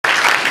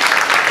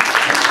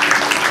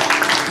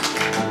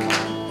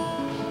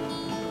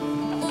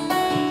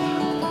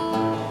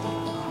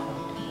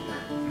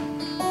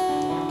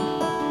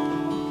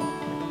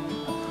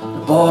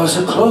bars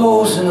are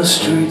closed and the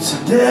streets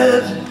are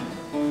dead,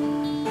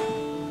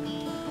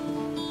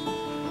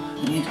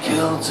 and you'd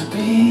kill to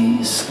be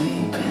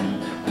asleep in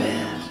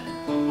bed.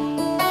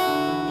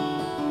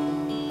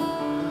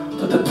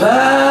 But the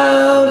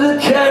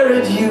powder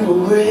carried you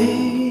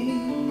away,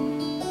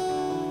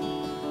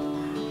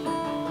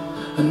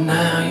 and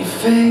now you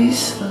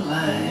face the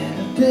light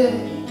of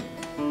day.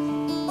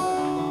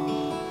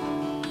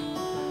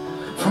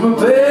 From a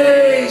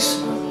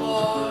basement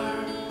bar,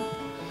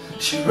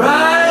 she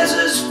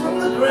rises from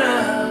the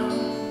ground,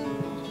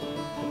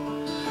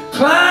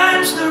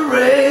 climbs the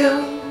rail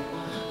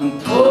and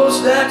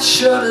pulls that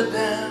shutter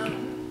down.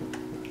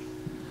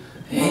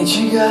 Ain't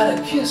you got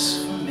a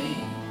kiss for me?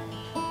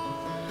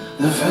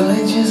 The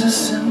village is a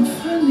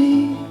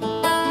symphony.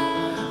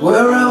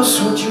 Where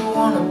else would you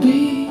want to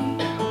be?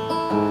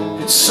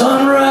 It's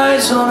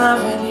sunrise on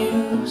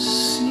Avenue C.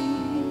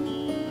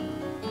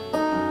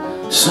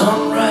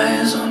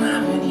 Sunrise on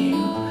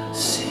Avenue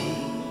C.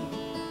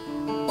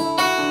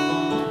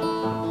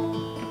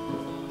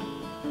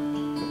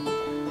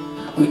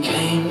 We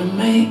came to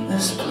make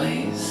this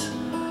place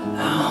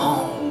our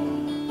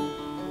home.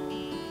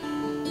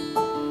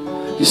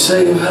 You say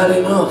you've had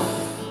enough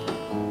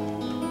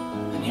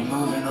and you're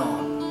moving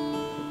on.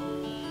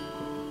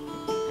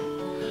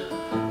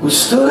 We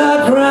stood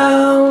our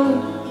ground,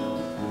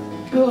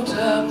 built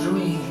our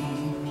dream.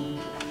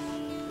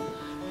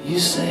 You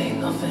say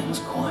nothing's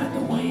quite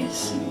the way it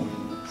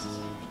seems.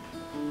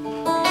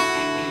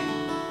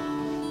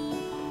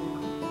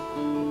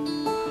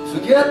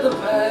 Forget the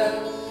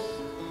past,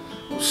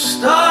 we'll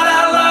start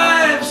our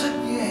lives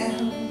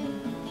again.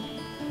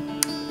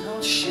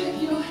 Don't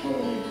shake your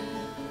head,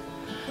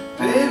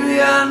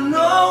 baby, I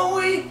know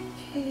we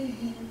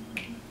can.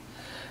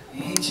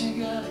 Ain't you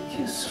got a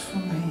kiss for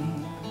me?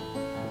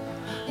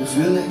 The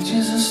village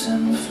is a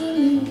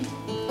symphony.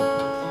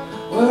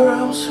 Where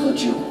else would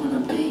you want to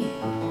be?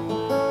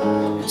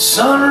 It's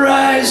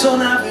sunrise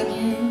on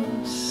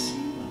Avenue C.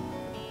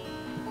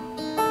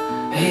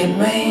 Hey, it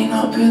may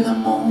not be the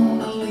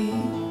Mona Lisa,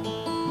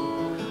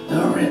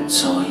 the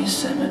Ritz or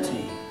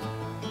Yosemite,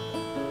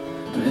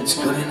 but it's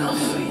good enough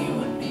for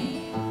you and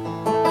me.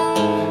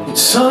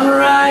 It's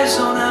sunrise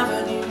on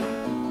Avenue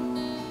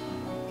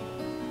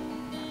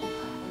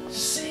C.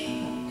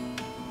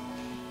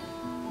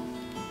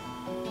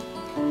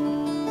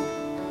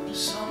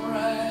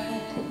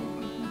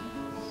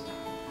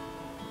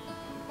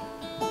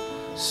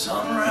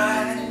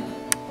 Sunrise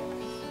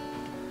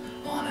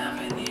on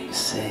Avenue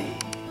C.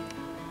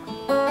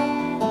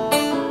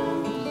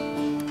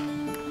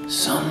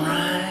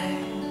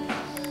 Sunrise,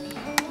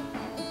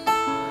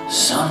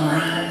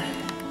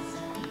 sunrise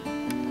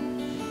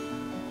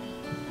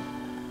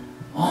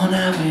on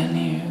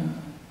Avenue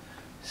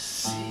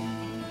C.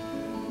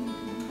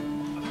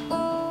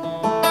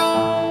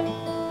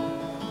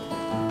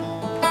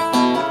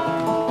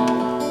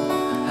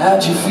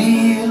 How'd you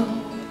feel?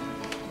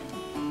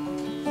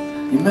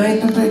 You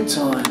made the big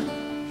time.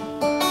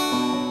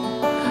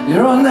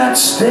 You're on that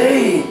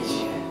stage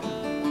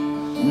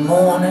in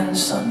morning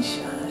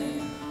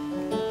sunshine.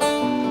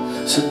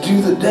 So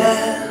do the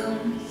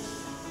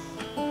dance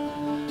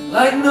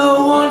like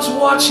no one's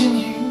watching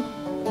you.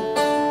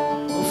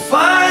 We'll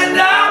find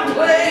our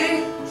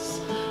place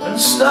and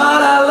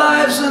start our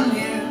lives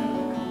anew.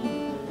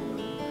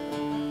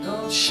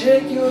 Don't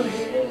shake your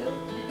head,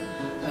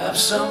 have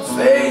some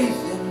faith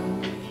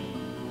in me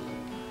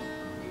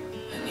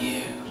and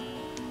you.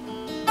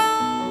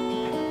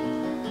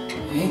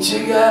 Ain't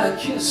you got a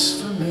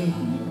kiss for me?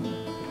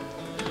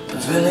 The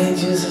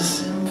village is a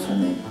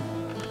symphony.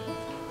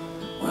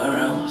 Where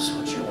else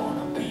would you want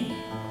to be?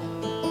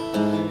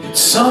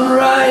 It's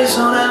sunrise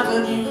on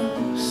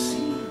Avenue C.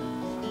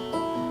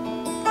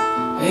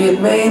 Hey, it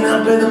may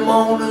not be the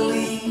Mona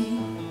Lisa,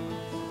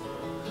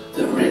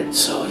 the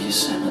Ritz or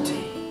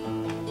Yosemite,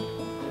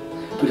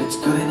 but it's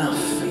good enough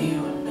for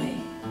you and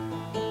me.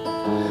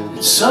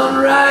 It's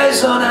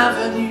sunrise on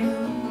Avenue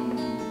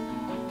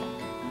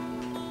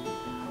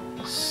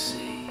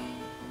C.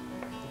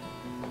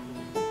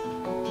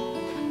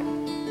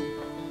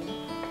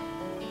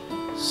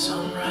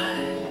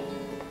 Sunrise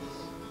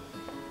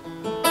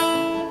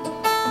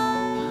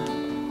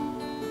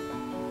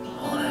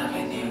on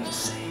Avenue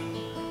C.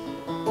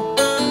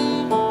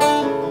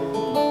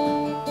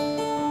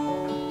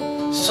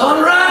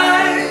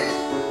 Sunrise,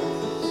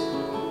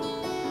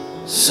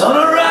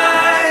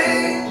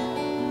 sunrise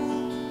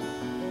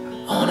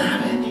on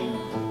Avenue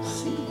C.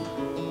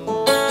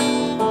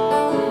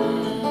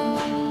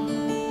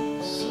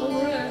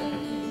 Sunrise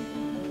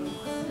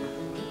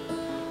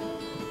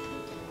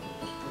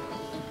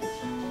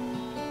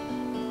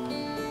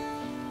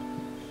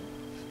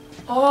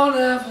on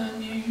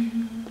Avenue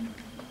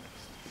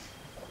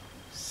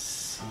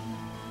C.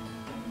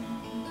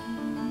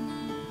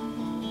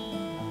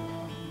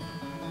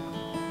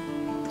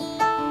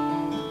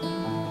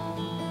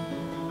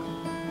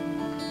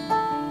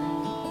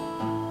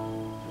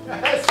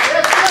 Yes,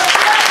 yes.